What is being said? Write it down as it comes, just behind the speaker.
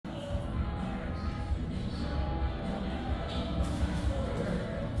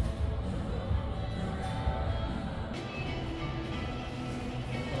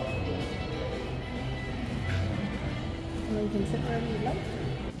can sit wherever you like.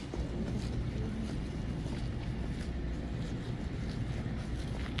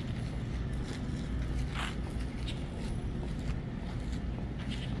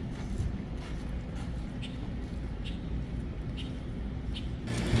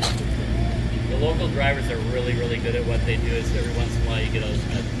 The local drivers are really, really good at what they do. Is every once in a while you get an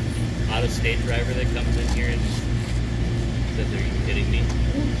out-of-state driver that comes in here and says, "Are you kidding me?"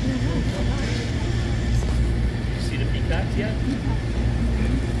 You see the peacocks yet?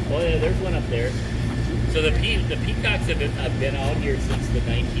 Oh yeah, there's one up there. So the peacocks have been out here since the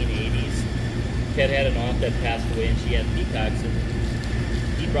 1980s. Ted had an aunt that passed away, and she had peacocks, and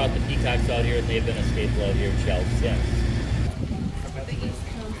he brought the peacocks out here, and they've been a staple out here in Schell since.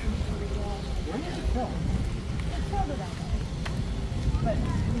 But you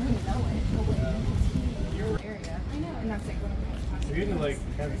wouldn't know it. Your area. I know. And that's like one of the most popular. So you didn't like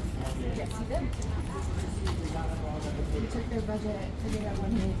have it. Yes, he did. He took their budget, figured out what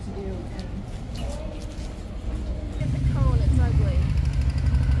he needed to do, and get the cone. It's ugly.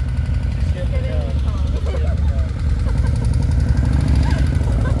 Get in the cone.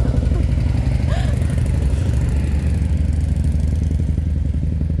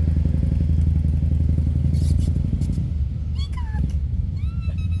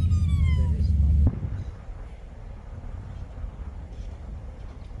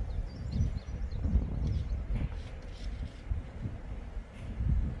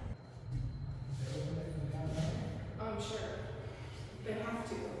 I'm sure. They have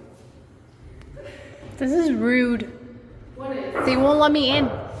to. This is rude. What is? They won't let me in.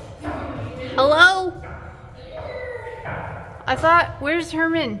 Hello? I thought, where's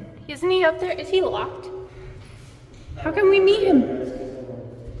Herman? Isn't he up there? Is he locked? How can we meet him?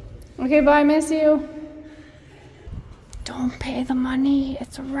 Okay, bye, miss you. Don't pay the money.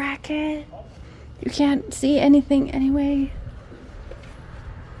 It's a racket. You can't see anything anyway.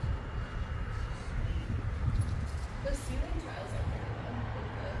 The ceiling tiles are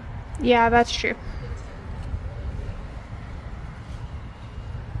pretty. Yeah, that's true.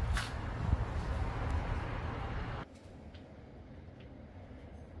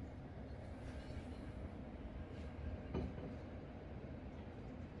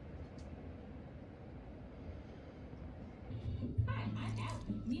 Hi, I'm Al.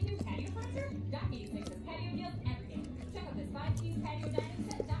 Need new patio furniture? Dock 86 has patio deals everything. Check out this 5-piece patio dining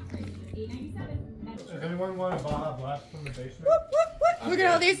set, Dock Fridge, $8.97. Does anyone want a Baja Blast from the basement? Look at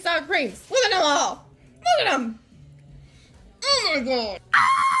all these sour creams. Look at them all. Look at them. Oh my god.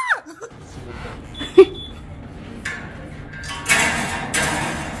 Ah!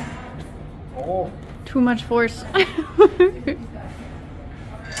 Oh. Too much force.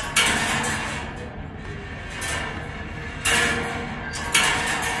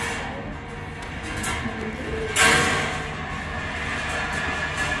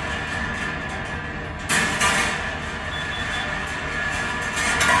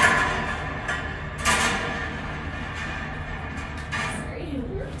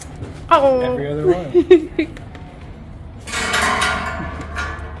 Oh. Every other one. You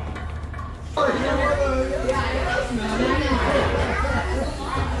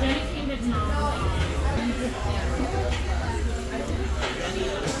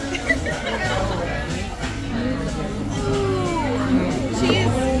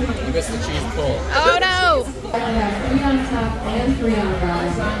missed the cheese pull. Oh no! 3 on top and 3 on the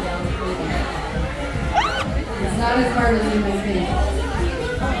bottom. It's not as hard as you might think.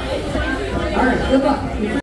 Alright, good luck.